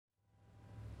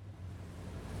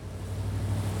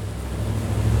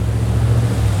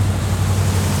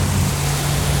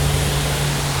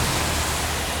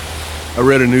I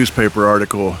read a newspaper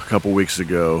article a couple weeks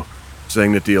ago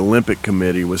saying that the Olympic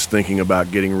Committee was thinking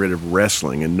about getting rid of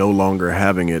wrestling and no longer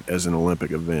having it as an Olympic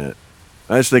event.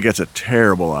 I just think that's a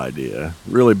terrible idea.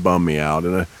 It really bummed me out.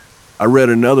 And I read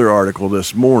another article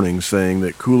this morning saying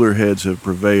that cooler heads have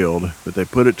prevailed, that they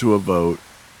put it to a vote,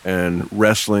 and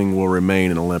wrestling will remain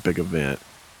an Olympic event.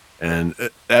 And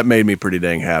that made me pretty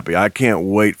dang happy. I can't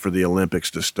wait for the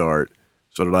Olympics to start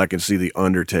so that I can see The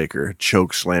Undertaker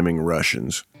choke slamming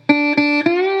Russians.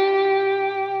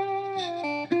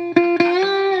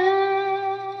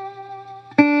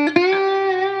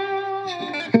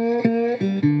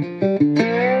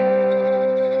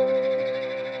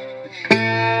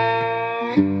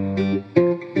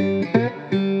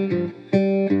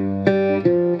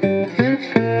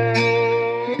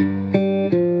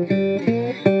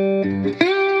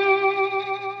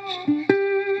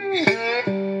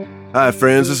 Hi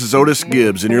friends, this is Otis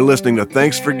Gibbs, and you're listening to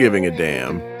Thanks for Giving a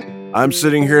Damn. I'm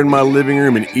sitting here in my living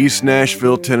room in East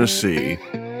Nashville, Tennessee.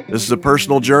 This is a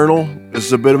personal journal. This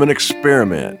is a bit of an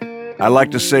experiment. I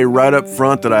like to say right up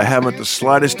front that I haven't the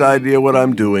slightest idea what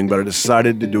I'm doing, but I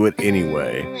decided to do it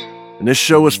anyway. And this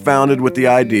show was founded with the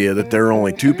idea that there are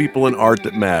only two people in art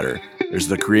that matter. There's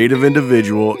the creative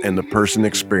individual and the person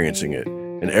experiencing it,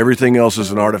 and everything else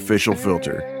is an artificial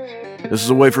filter. This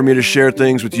is a way for me to share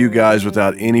things with you guys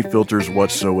without any filters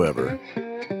whatsoever.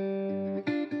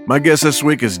 My guest this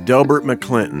week is Delbert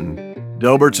McClinton.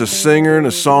 Delbert's a singer and a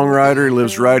songwriter. He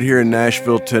lives right here in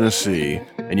Nashville, Tennessee,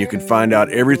 and you can find out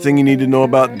everything you need to know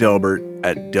about Delbert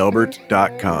at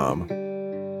delbert.com.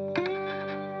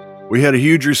 We had a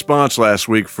huge response last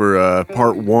week for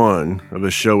part one of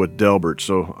the show with Delbert,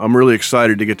 so I'm really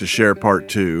excited to get to share part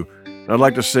two. And I'd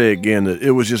like to say again that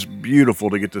it was just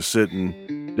beautiful to get to sit in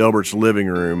Delbert's living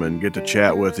room and get to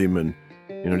chat with him and,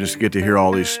 just get to hear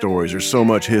all these stories. There's so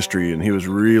much history, and he was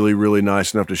really, really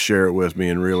nice enough to share it with me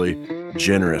and really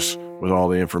generous with all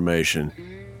the information.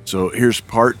 So here's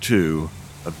part two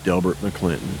of Delbert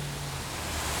McClinton.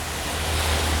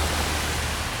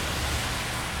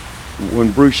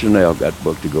 When Bruce Chanel got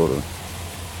booked to go to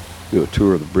do a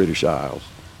tour of the British Isles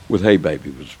with Hey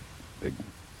Baby was big.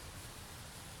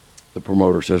 The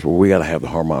promoter says, well, we got to have the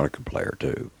harmonica player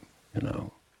too,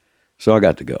 So I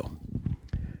got to go.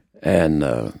 And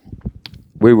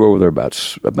we were over there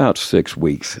about 6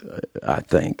 weeks, I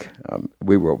think.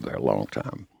 We were over there a long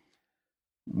time.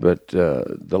 But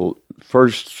the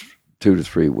first 2 to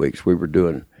 3 weeks, we were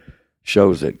doing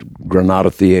shows at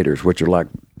Granada theaters, which are like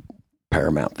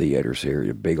Paramount theaters here,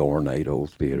 the big ornate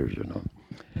old theaters,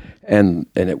 And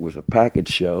it was a package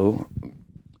show,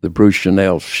 the Bruce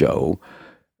Chanel show,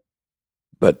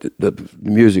 but the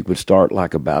music would start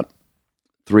like about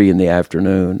 3 in the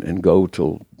afternoon and go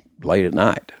till late at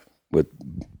night.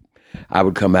 I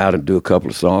would come out and do a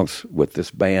couple of songs with this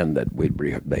band that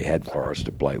they had for us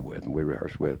to play with and we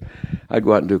rehearsed with. I'd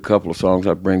go out and do a couple of songs.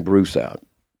 I'd bring Bruce out.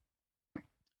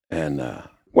 And,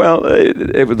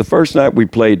 it was the first night we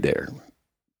played there.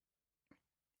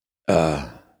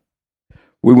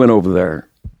 We went over there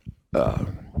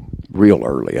real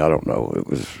early. I don't know. It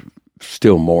was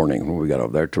still morning when we got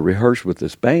over there to rehearse with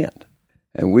this band.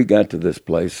 And we got to this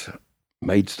place,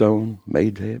 Maidstone.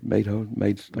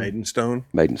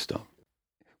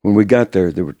 When we got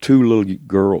there were 2 little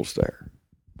girls there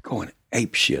going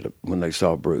ape shit when they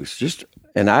saw Bruce.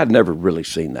 And I'd never really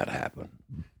seen that happen.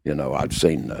 I'd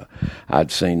seen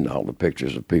all the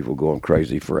pictures of people going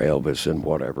crazy for Elvis and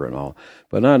whatever and all,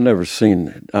 but I'd never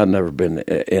been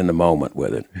in the moment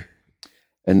with it.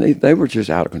 And they were just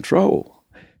out of control.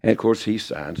 And of course he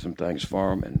signed some things for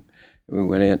them, and we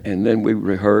went in, and then we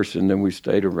rehearsed, and then we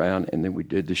stayed around, and then we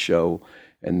did the show.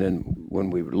 And then when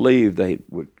we would leave, they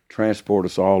would transport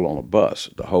us all on a bus,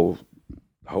 the whole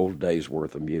day's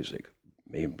worth of music,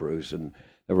 me and Bruce, and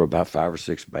there were about 5 or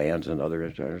 6 bands and other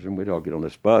entertainers, and we'd all get on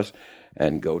this bus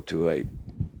and go to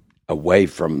away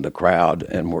from the crowd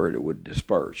and where it would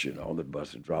disperse. The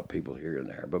bus would drop people here and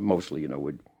there, but mostly,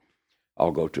 we'd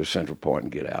all go to a central point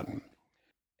and get out.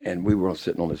 And we were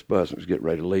sitting on this bus and was getting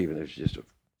ready to leave, and there was just a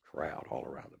crowd all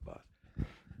around the bus.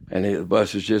 And the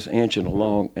bus is just inching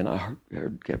along, and I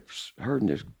kept hearing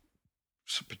this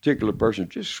particular person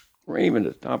just screaming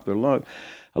at the top of their lungs.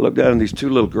 I looked down, and these 2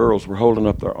 little girls were holding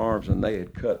up their arms, and they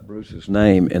had cut Bruce's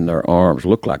name in their arms,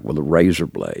 looked like with a razor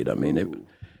blade. I mean,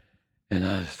 and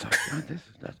I thought, God, this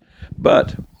is nuts.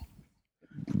 But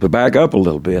to back up a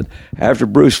little bit, after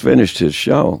Bruce finished his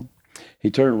show, he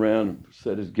turned around and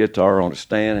set his guitar on a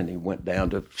stand, and he went down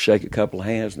to shake a couple of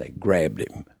hands, and they grabbed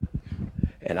him.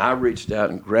 And I reached out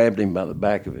and grabbed him by the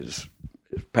back of his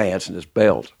pants and his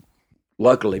belt.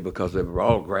 Luckily, because they were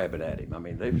all grabbing at him. I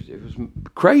mean, it was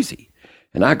crazy.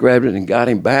 And I grabbed it and got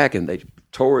him back, and they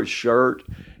tore his shirt.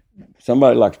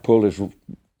 Somebody pulled his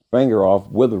finger off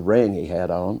with a ring he had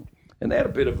on. And they had a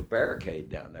bit of a barricade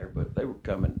down there, but they were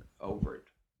coming over it.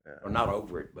 Or not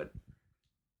over it, but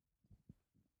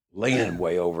leaning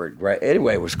way over it.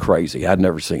 Anyway, it was crazy. I'd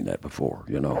never seen that before,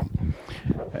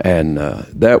 And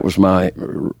that was my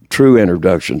true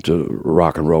introduction to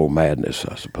rock and roll madness,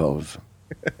 I suppose.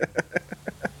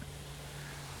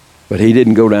 But he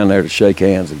didn't go down there to shake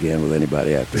hands again with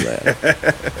anybody after that.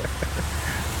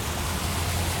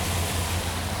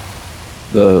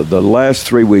 The last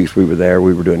 3 weeks we were there,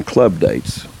 we were doing club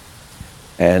dates.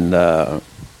 And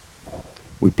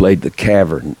we played the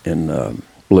Cavern in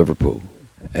Liverpool.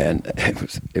 And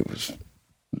it was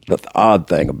the odd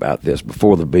thing about this,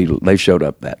 before the Beatles, they showed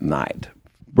up that night.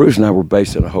 Bruce and I were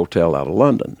based in a hotel out of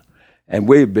London. And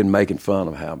we had been making fun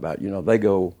of how about, they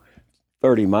go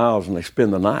 30 miles and they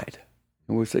spend the night.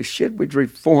 And we say, shit, we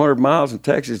drove 400 miles in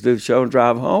Texas, do the show and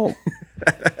drive home.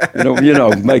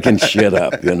 Making shit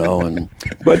up,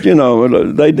 But,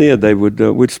 they did. They would,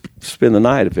 we'd spend the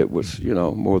night if it was,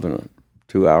 more than a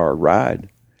 2-hour ride.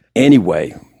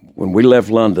 Anyway, when we left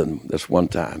London this one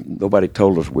time, nobody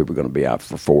told us we were going to be out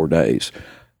for 4 days.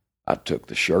 I took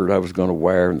the shirt I was going to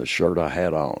wear and the shirt I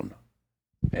had on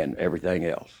and everything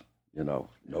else. No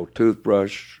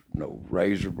toothbrush, no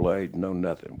razor blade, no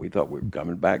nothing. We thought we were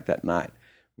coming back that night.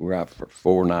 We were out for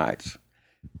 4 nights.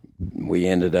 We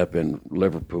ended up in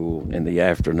Liverpool in the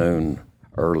afternoon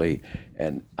early,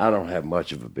 and I don't have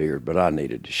much of a beard, but I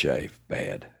needed to shave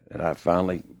bad. And I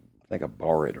think I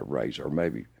borrowed a razor,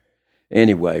 maybe.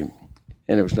 Anyway,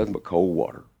 and it was nothing but cold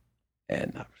water.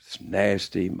 And I was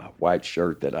nasty. My white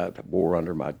shirt that I wore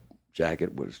under my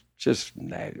jacket was just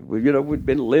nasty. We'd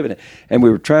been living it. And we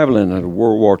were traveling in a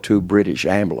World War II British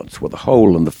ambulance with a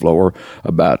hole in the floor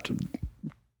about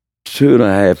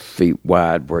 2.5 feet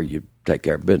wide where you take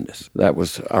care of business. That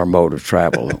was our mode of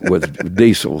travel with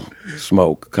diesel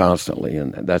smoke constantly.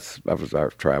 And that was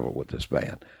our travel with this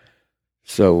band.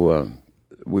 So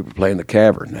we were playing the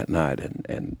Cavern that night,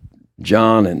 and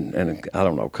John and I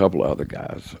don't know, a couple of other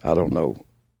guys. I don't know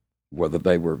whether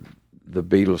they were the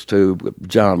Beatles too, but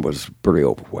John was pretty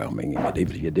overwhelming.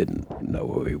 Even you didn't know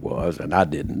who he was, and I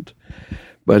didn't.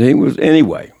 But he was,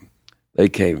 anyway, they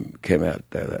came out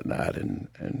there that night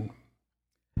and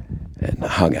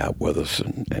hung out with us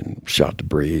and shot the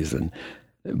breeze.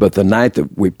 But the night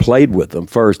that we played with them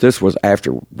first, this was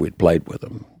after we'd played with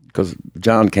them, because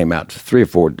John came out to 3 or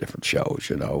 4 different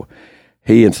shows,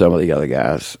 He and some of the other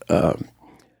guys,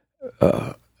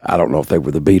 I don't know if they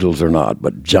were the Beatles or not,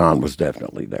 but John was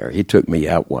definitely there. He took me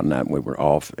out one night when we were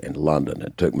off in London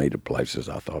and took me to places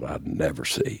I thought I'd never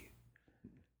see.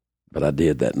 But I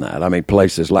did that night. I mean,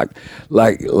 places like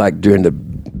during the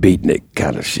beatnik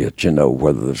kind of shit,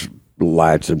 where there's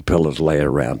lights and pillows laying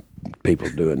around, people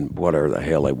doing whatever the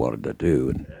hell they wanted to do.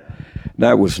 And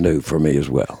that was new for me as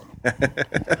well.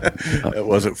 That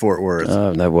wasn't Fort Worth.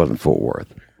 That wasn't Fort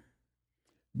Worth.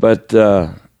 But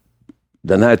the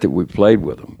night that we played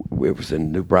with them, it was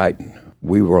in New Brighton.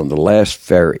 We were on the last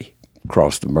ferry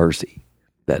across the Mersey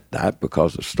that night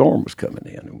because the storm was coming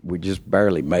in. We just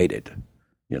barely made it.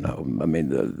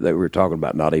 They were talking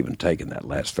about not even taking that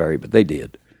last ferry, but they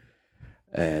did.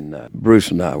 And Bruce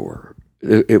and I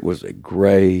it was a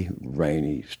gray,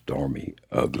 rainy, stormy,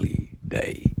 ugly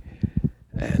day.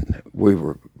 And we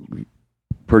were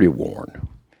pretty worn.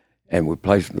 And the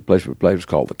place we played was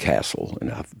called the Castle,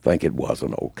 and I think it was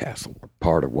an old castle,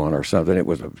 part of one or something. It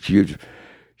was a huge.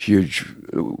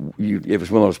 It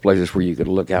was one of those places where you could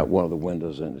look out one of the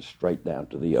windows and it's straight down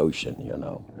to the ocean,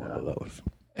 one of those.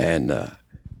 And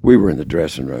we were in the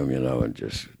dressing room, and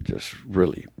just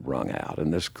really wrung out.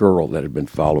 And this girl that had been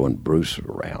following Bruce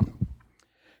around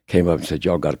came up and said,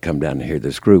 "Y'all got to come down and hear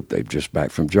this group. They've just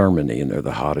back from Germany, and they're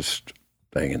the hottest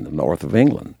thing in the north of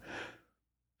England."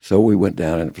 So we went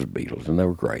down, and it was Beatles, and they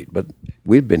were great. But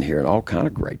we'd been hearing all kind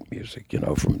of great music,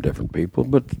 from different people.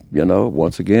 But,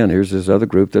 once again, here's this other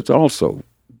group that's also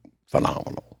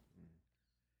phenomenal.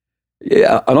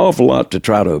 Yeah, an awful lot to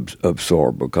try to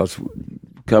absorb, because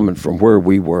coming from where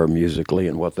we were musically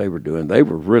and what they were doing, they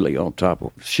were really on top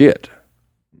of shit.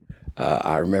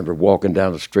 I remember walking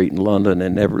down the street in London,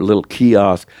 and every little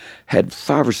kiosk had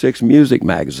 5 or 6 music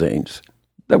magazines.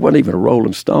 There wasn't even a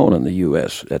Rolling Stone in the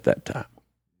U.S. at that time.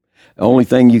 The only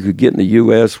thing you could get in the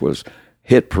U.S. was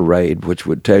Hit Parade, which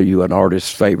would tell you an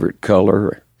artist's favorite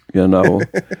color,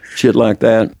 shit like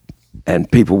that.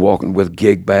 And people walking with a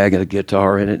gig bag and a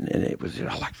guitar in it. And it was,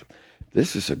 like,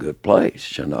 this is a good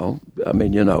place, I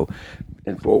mean,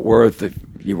 in Fort Worth, if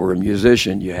you were a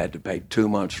musician, you had to pay 2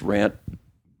 months' rent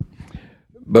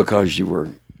because you were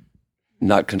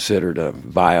not considered a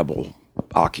viable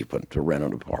occupant to rent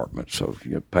an apartment. So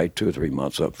you pay 2 or 3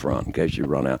 months up front in case you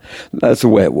run out. That's the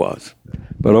way it was.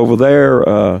 But over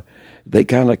there, they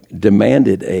kind of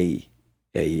demanded a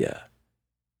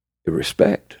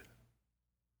respect.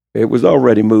 It was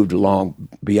already moved along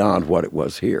beyond what it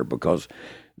was here because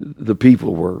the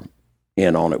people were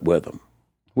in on it with them,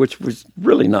 which was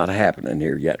really not happening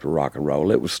here yet to rock and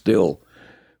roll. It was still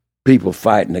people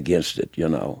fighting against it, you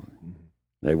know.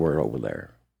 They were over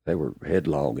there. They were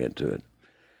headlong into it.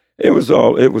 It was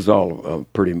all a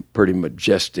pretty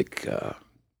majestic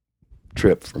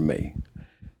trip for me.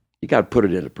 You got to put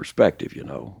it into perspective, you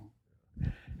know.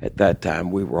 At that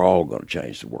time, we were all going to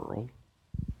change the world,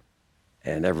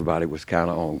 and everybody was kind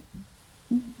of on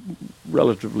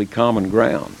relatively common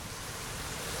ground.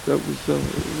 So it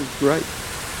was great.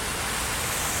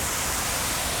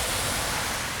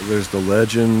 There's the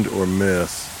legend or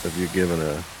myth of you giving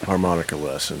a harmonica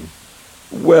lesson.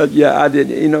 Well, yeah, I did.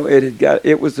 You know,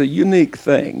 it was a unique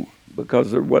thing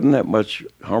because there wasn't that much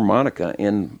harmonica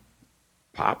in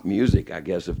pop music, I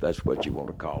guess, if that's what you want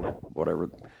to call it.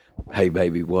 Whatever Hey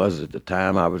Baby was at the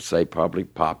time, I would say probably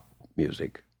pop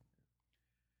music.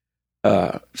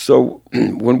 So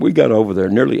when we got over there,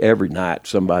 nearly every night,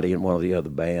 somebody in one of the other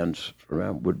bands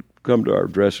around would come to our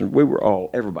dressing room.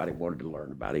 Everybody wanted to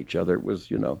learn about each other. It was,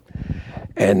 you know,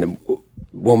 and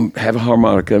we'll have a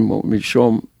harmonica and want me to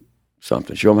show them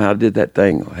something, show them how I did that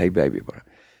thing, Hey Baby.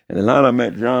 And the night I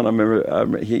met John, I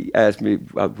remember he asked me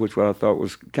which one I thought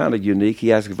was kind of unique.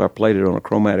 He asked if I played it on a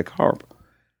chromatic harp.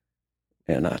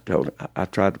 And I told him, I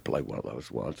tried to play one of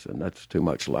those once, and that's too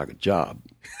much like a job.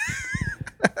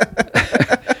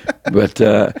 But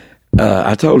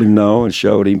I told him no and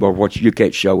showed him, but you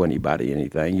can't show anybody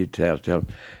anything. You tell him.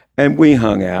 And we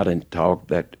hung out and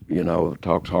talked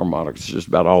talked harmonics just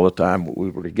about all the time we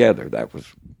were together. That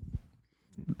was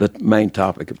the main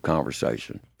topic of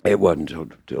conversation. It wasn't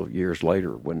until years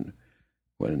later when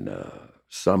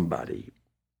somebody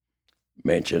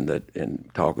mentioned that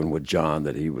in talking with John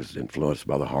that he was influenced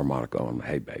by the harmonica on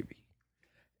Hey Baby.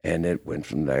 And it went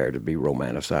from there to be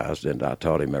romanticized, and I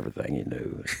taught him everything he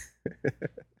knew.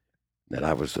 And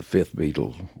I was the fifth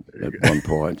Beatle at one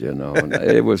point, you know. And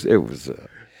it was all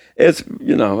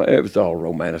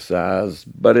romanticized,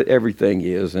 but everything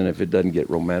is, and if it doesn't get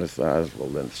romanticized, well,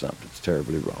 then something's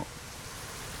terribly wrong.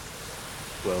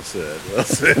 Well said, well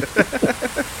said.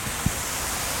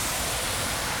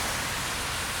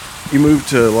 You moved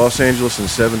to Los Angeles in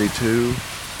 72?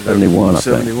 71,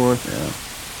 71? Yeah.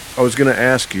 I was going to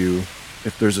ask you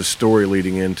if there's a story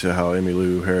leading into how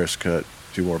Emmylou Harris cut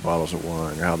 2 more bottles of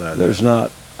wine, or how that There's not.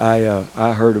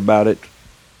 I heard about it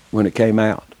when it came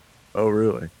out. Oh,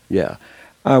 really? Yeah.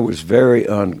 I was very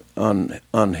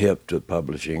unhip to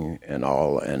publishing and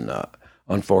all, and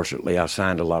unfortunately I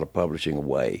signed a lot of publishing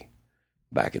away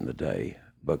back in the day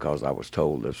because I was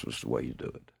told this was the way you do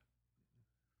it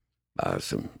by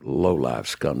some low-life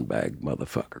scumbag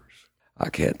motherfuckers. I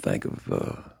can't think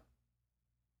of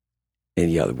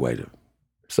any other way to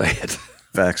say it.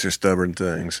 Facts are stubborn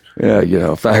things.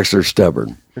 Yeah, facts are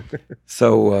stubborn.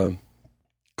 So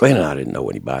Glenn and I didn't know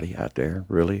anybody out there,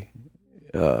 really.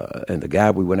 And the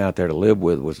guy we went out there to live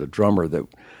with was a drummer the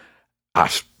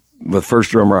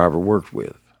first drummer I ever worked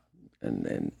with.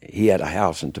 And he had a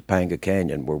house in Topanga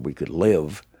Canyon where we could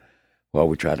live while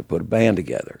we tried to put a band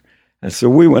together. And so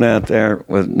we went out there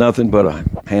with nothing but a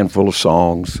handful of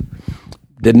songs,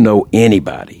 didn't know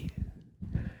anybody,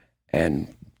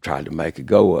 and tried to make a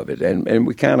go of it. And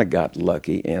we kind of got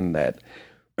lucky in that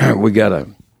we got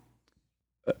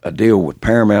a deal with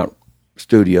Paramount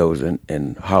Studios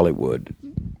in Hollywood,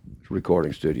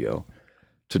 recording studio,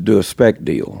 to do a spec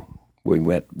deal. We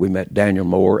met Daniel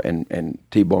Moore and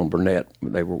T-Bone Burnett.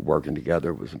 They were working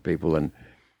together with some people, and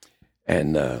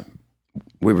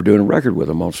we were doing a record with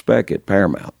them on spec at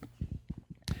Paramount.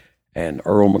 And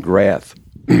Earl McGrath,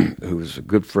 who was a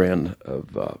good friend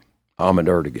of Ahmet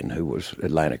Ertegun, who was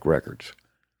Atlantic Records,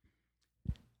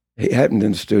 he happened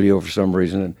in the studio for some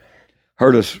reason and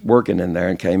heard us working in there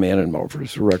and came in and offered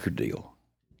us a record deal.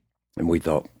 And we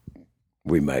thought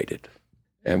we made it.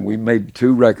 And we made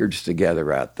 2 records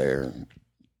together out there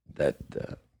that,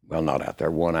 not out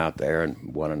there, one out there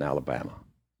and one in Alabama.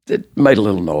 It made a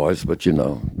little noise, but,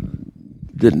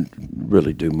 didn't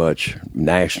really do much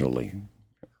nationally.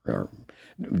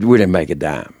 We didn't make a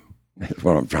dime. That's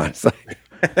what I'm trying to say.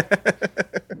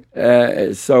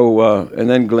 And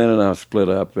then Glenn and I split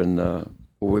up, and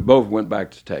we both went back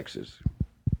to Texas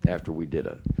after we did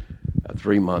a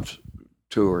 3-month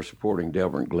tour supporting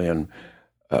Delbert Glenn,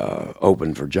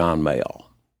 opened for John Mayall.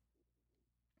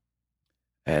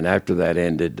 And after that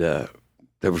ended,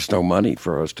 there was no money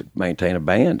for us to maintain a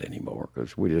band anymore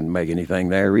because we didn't make anything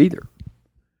there either.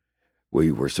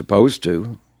 We were supposed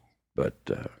to, but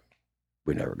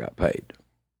we never got paid.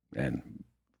 And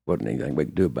wasn't anything we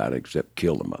could do about it except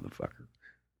kill the motherfucker.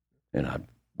 And I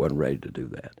wasn't ready to do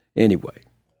that. Anyway,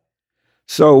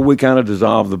 so we kind of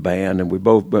dissolved the band, and we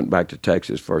both went back to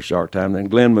Texas for a short time. Then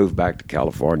Glenn moved back to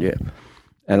California,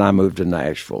 and I moved to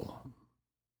Nashville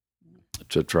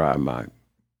to try my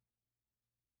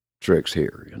tricks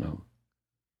here, you know.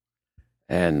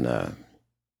 And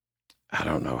I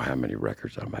don't know how many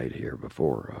records I made here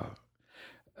before.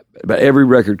 But every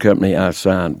record company I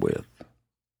signed with,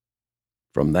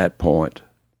 from that point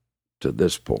to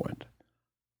this point,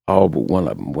 all but one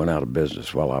of them went out of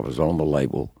business while I was on the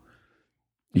label,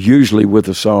 usually with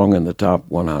a song in the top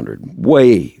 100,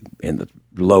 way in the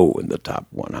low in the top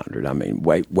 100. I mean,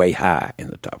 way high in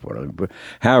the top 100. But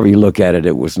however you look at it,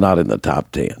 it was not in the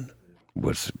top 10. It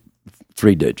was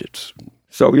 3 digits.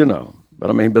 So, you know,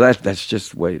 but that's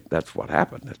just the way, that's what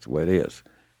happened. That's the way it is.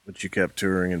 But you kept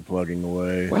touring and plugging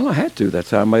away. Well, I had to.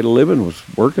 That's how I made a living, was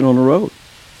working on the road.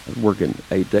 I was working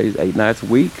 8 nights a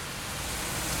week.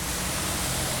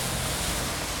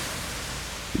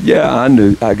 Yeah,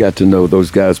 I got to know those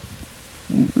guys,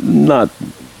 not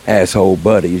asshole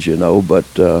buddies, you know, but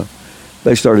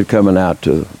they started coming out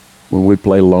to, when we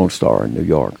played Lone Star in New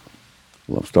York,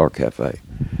 Lone Star Cafe.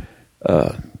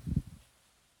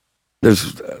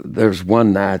 There's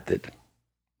one night that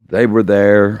they were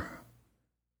there.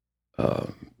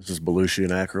 This is Belushi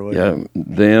and Aykroyd? Yeah,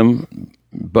 them,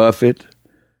 Buffett,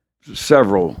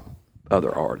 several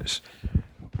other artists.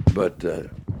 But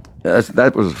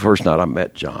that was the first night I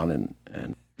met John,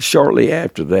 and shortly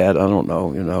after that, I don't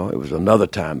know, you know, it was another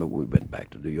time that we went back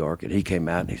to New York, and he came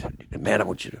out and he said, "Man, I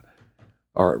want you to,"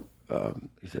 or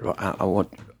he said, well, I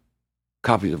want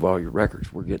copies of all your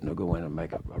records. We're getting to go in and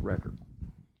make a record.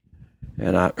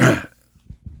 And I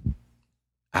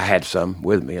had some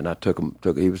with me, and I took him.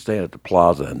 He was staying at the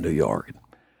Plaza in New York. And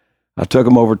I took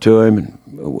him over to him, and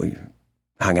we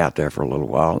hung out there for a little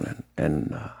while,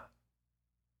 and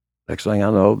next thing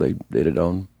I know, they did it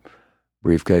on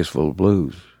Briefcase Full of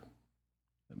Blues.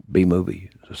 B-Movie,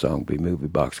 the song B-Movie,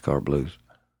 Boxcar Blues.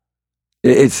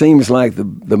 It seems like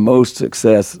the most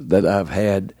success that I've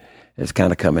had has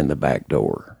kind of come in the back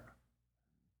door.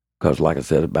 Because like I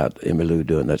said about Emmylou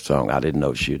doing that song, I didn't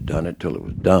know she had done it till it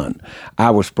was done. I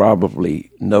was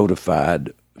probably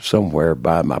notified somewhere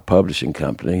by my publishing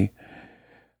company,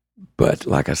 but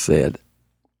like I said,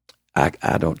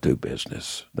 I don't do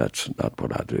business. That's not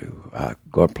what I do. I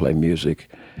go and play music.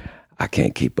 I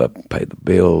can't keep up and pay the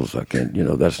bills. I can't, you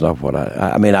know, that's not what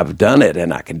I mean, I've done it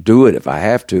and I can do it if I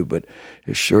have to, but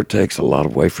it sure takes a lot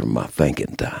away from my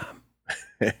thinking time.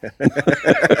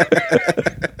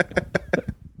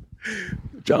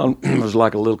 John was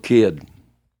like a little kid.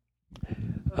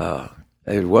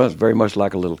 It was very much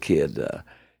like a little kid.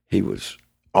 He was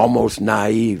almost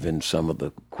naive in some of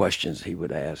the questions he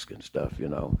would ask and stuff, you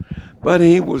know. But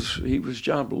he was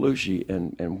John Belushi,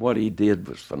 and what he did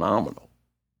was phenomenal.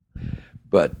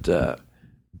 But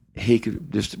he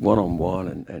could just one-on-one,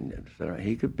 and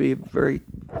he could be very,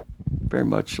 very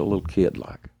much a little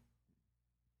kid-like.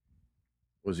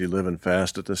 Was he living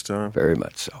fast at this time? Very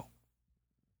much so.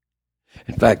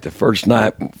 In fact, the first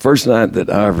night that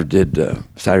I ever did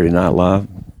Saturday Night Live,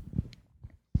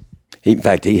 he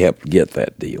helped get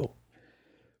that deal.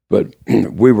 But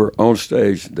we were on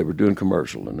stage, they were doing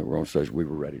commercial, and they were on stage, we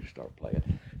were ready to start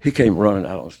playing. He came running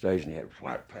out on stage, and he had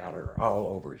white powder all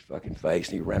over his fucking face,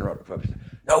 and he ran around the club and said,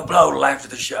 "No blow till after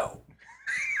the show."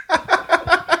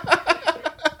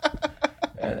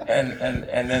 and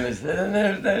then it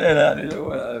said,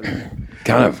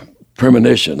 kind of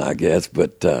premonition, I guess,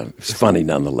 but it's funny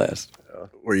nonetheless.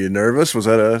 Were you nervous? Was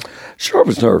that Sure, I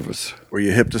was nervous. Were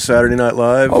you hip to Saturday Night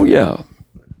Live? Oh, yeah.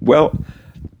 Well,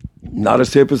 not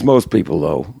as hip as most people,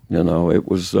 though. You know, it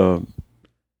was, it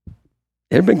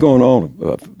had been going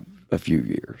on a few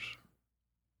years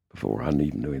before I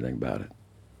even knew anything about it.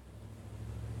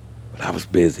 But I was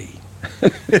busy.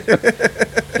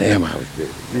 Damn, I was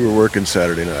busy. You were working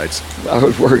Saturday nights. I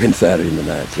was working Saturday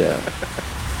nights, yeah.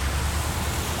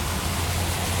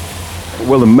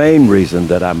 Well, the main reason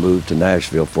that I moved to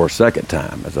Nashville for a second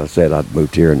time, as I said, I'd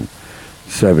moved here in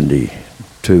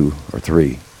 72 or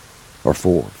 3 or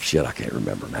 4. Shit, I can't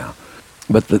remember now.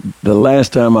 But the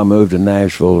last time I moved to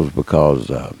Nashville was because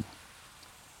the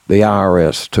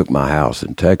IRS took my house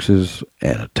in Texas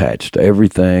and attached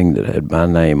everything that had my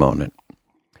name on it.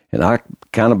 And I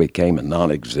kind of became a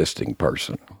non-existing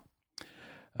person.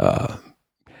 I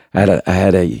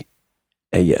had an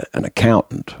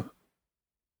accountant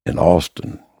in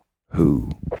Austin who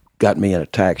got me in a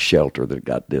tax shelter that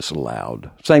got disallowed.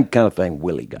 Same kind of thing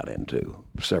Willie got into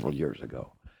several years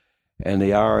ago. And the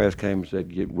IRS came and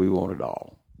said, we want it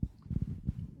all.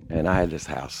 And I had this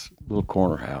house, little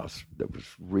corner house that was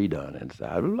redone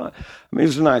inside. I mean, it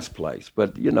was a nice place,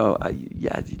 but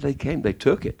they came, they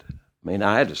took it. I mean,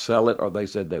 I had to sell it, or they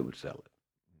said they would sell it.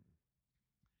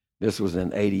 This was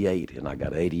in '88, and I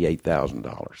got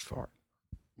 $88,000 for it.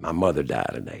 My mother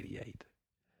died in '88.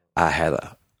 I had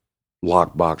a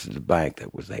lockbox at the bank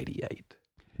that was '88.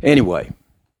 Anyway,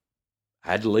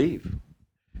 I had to leave,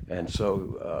 and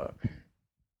so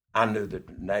I knew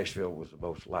that Nashville was the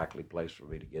most likely place for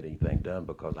me to get anything done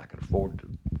because I could afford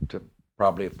to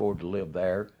probably afford to live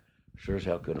there. Sure as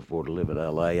hell couldn't afford to live in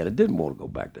L.A., and I didn't want to go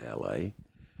back to L.A.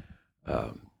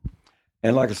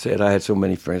 And like I said, I had so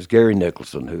many friends. Gary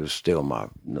Nicholson, who's still my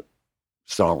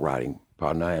songwriting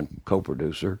partner and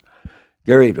co-producer.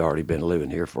 Gary had already been living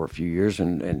here for a few years,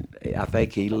 and I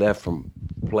think he left from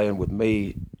playing with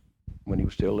me when he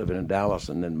was still living in Dallas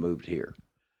and then moved here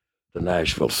to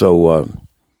Nashville. So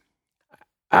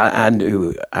I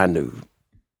knew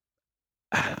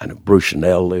Bruce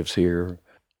Chanel lives here.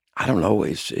 I don't know.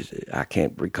 I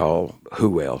can't recall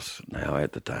who else now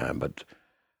at the time, but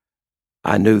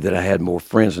I knew that I had more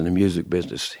friends in the music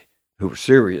business who were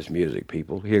serious music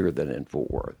people here than in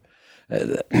Fort Worth.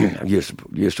 I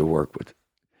used to work with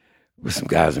some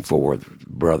guys in Fort Worth,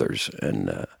 brothers,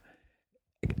 and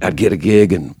I'd get a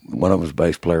gig, and one of them was a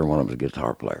bass player, and one of them was a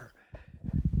guitar player.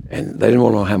 And they didn't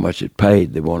want to know how much it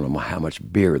paid. They wanted to know how much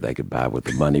beer they could buy with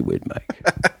the money we'd make.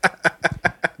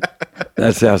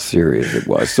 That's how serious it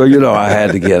was. So, I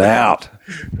had to get out.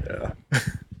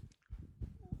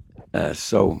 Yeah.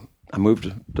 So I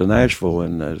moved to Nashville,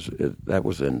 and that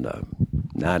was in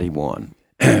 '91.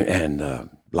 And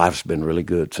life's been really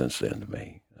good since then to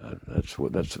me. That's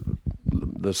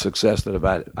the success that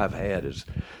I've had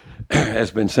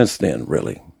has been since then,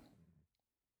 really.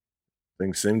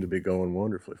 Things seem to be going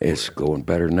wonderfully for It's you. going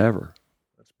better than ever.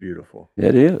 That's beautiful.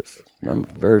 It is. I'm a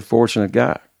very fortunate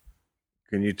guy.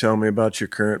 Can you tell me about your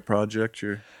current project?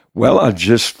 Well, I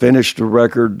just finished a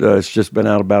record. It's just been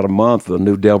out about a month, a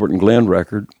new Delbert and Glenn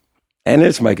record. And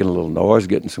it's making a little noise,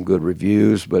 getting some good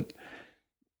reviews. But,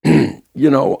 every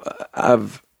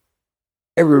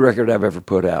record I've ever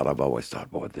put out, I've always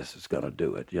thought, boy, this is going to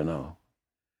do it,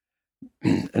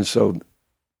 And so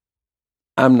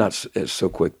I'm not so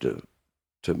quick to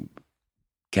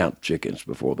count chickens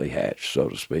before they hatch, so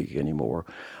to speak, anymore.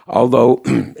 Although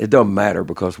it doesn't matter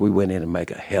because we went in and make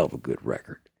a hell of a good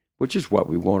record, which is what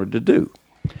we wanted to do.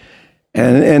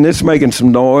 And it's making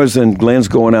some noise, and Glenn's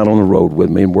going out on the road with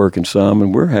me and working some,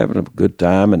 and we're having a good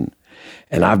time. And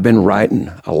I've been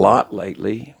writing a lot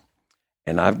lately,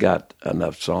 and I've got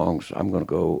enough songs. I'm going to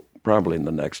go probably in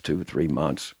the next 2 or 3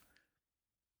 months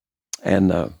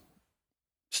and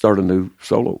start a new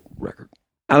solo record.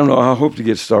 I don't know. I hope to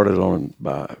get started on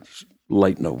by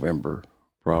late November,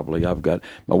 probably. My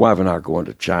wife and I are going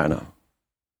to China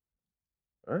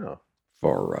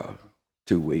for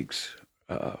 2 weeks.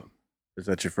 Is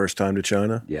that your first time to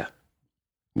China? Yeah.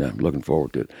 I'm looking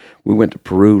forward to it. We went to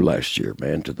Peru last year,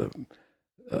 man, to the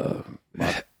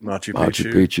Machu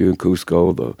Picchu and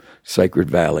Cusco, the Sacred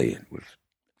Valley. It was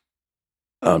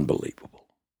unbelievable.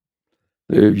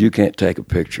 You can't take a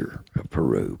picture of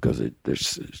Peru because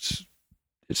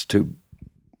there's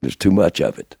too much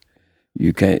of it.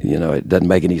 You can't, it doesn't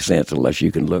make any sense unless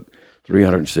you can look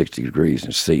 360 degrees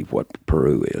and see what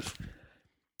Peru is.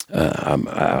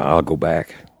 I'll go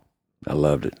back. I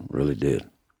loved it, really did.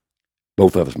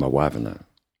 Both of us, my wife and I.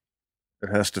 It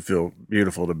has to feel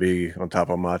beautiful to be on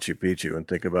top of Machu Picchu and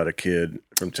think about a kid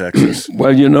from Texas.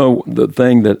 Well, the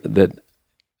thing that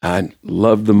I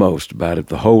loved the most about it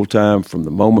the whole time from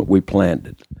the moment we planned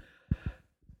it,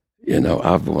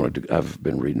 I've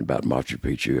been reading about Machu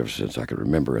Picchu ever since I could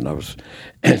remember,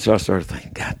 and so I started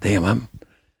thinking, God damn,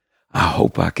 I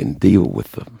hope I can deal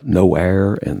with the no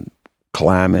air and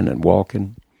climbing and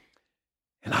walking,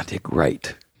 and I did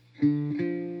great.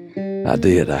 I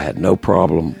did. I had no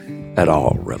problem at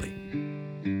all, really.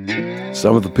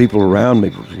 Some of the people around me,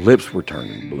 lips were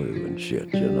turning blue and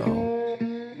shit,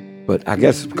 But I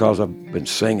guess it's because I've been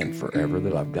singing forever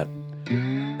that I've got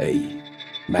a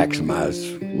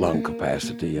maximized lung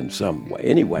capacity in some way.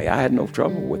 Anyway, I had no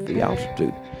trouble with the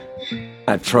altitude.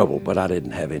 I had trouble, but I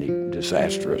didn't have any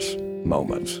disastrous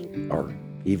moments or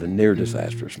even near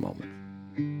disastrous moments.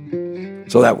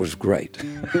 So that was great.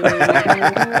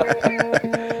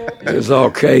 It was all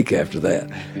cake after that.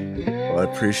 Well, I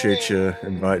appreciate you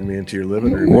inviting me into your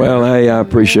living room. Well, hey, I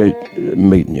appreciate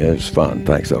meeting you. It's fun.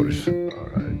 Thanks, Otis. All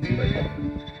right.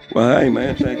 Well, hey,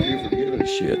 man, thank you for giving a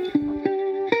shit.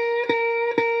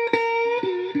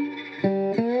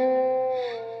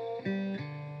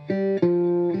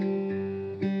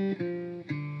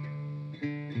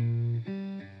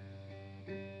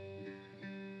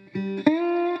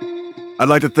 I'd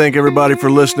like to thank everybody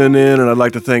for listening in, and I'd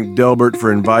like to thank Delbert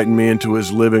for inviting me into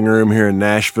his living room here in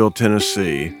Nashville,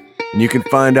 Tennessee. And you can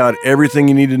find out everything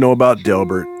you need to know about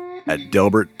Delbert at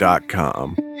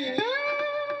delbert.com.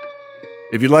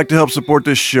 If you'd like to help support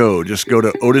this show, just go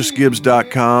to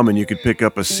otisgibbs.com and you can pick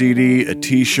up a CD, a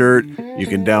t-shirt. You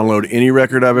can download any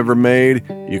record I've ever made.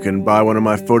 You can buy one of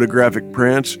my photographic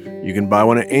prints. You can buy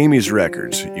one of Amy's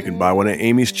records. You can buy one of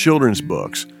Amy's children's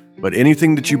books. But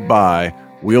anything that you buy,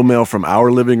 we'll mail from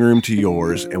our living room to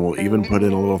yours, and we'll even put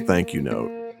in a little thank you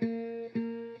note.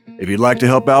 If you'd like to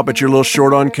help out but you're a little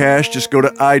short on cash, just go to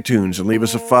iTunes and leave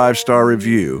us a 5-star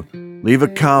review. Leave a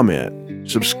comment.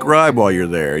 Subscribe while you're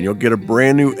there, and you'll get a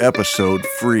brand new episode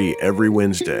free every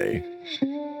Wednesday.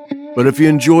 But if you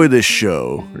enjoy this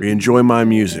show, or you enjoy my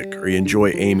music, or you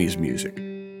enjoy Amy's music,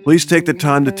 please take the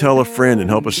time to tell a friend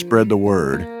and help us spread the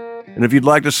word. And if you'd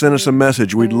like to send us a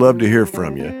message, we'd love to hear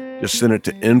from you. Just send it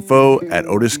to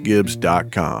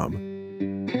info@otisgibbs.com.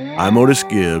 I'm Otis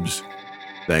Gibbs.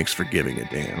 Thanks for giving a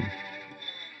damn.